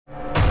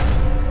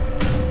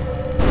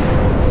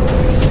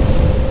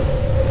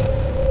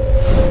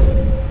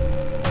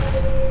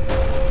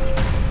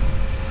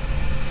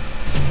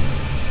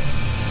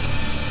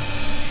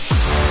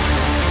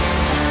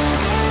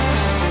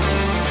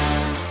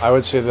I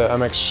would say the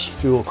MX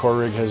Fuel core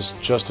rig has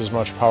just as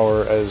much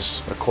power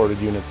as a corded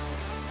unit.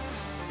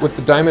 With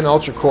the Diamond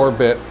Ultra Core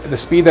bit, the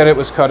speed that it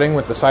was cutting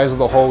with the size of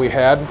the hole we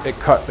had, it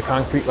cut the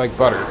concrete like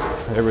butter.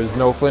 There was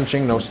no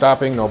flinching, no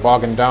stopping, no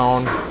bogging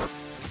down.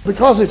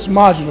 Because it's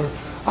modular,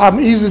 I'm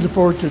easy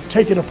for it to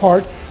take it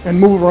apart and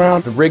move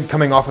around. The rig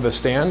coming off of the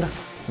stand,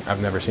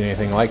 I've never seen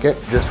anything like it.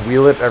 Just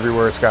wheel it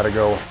everywhere it's got to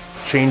go.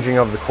 Changing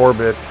of the core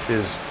bit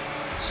is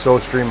so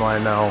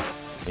streamlined now.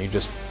 You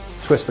just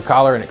twist the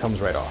collar and it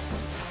comes right off.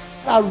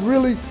 I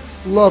really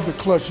love the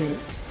clutch in it.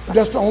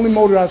 That's the only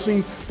motor I've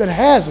seen that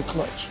has a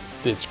clutch.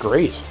 It's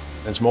great.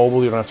 It's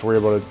mobile. You don't have to worry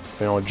about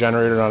a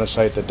generator on a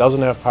site that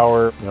doesn't have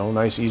power.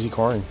 Nice, easy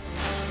coring.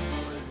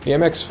 The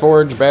MX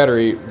Forge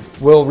battery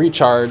will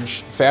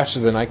recharge faster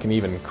than I can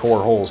even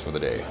core holes for the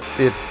day.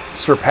 It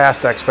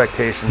surpassed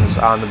expectations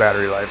on the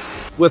battery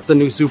life. With the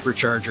new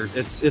supercharger,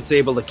 it's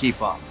able to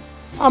keep up.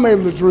 I'm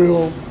able to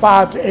drill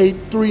 5 to 8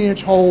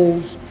 3-inch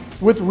holes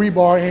with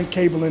rebar and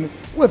cable in it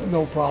with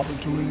no problem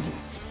to it.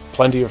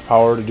 Plenty of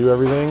power to do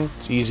everything.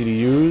 It's easy to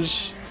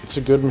use. It's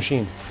a good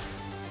machine.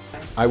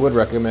 I would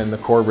recommend the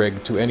core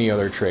rig to any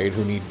other trade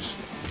who needs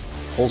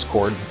holes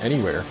cored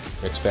anywhere.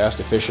 It's fast,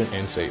 efficient,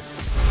 and safe.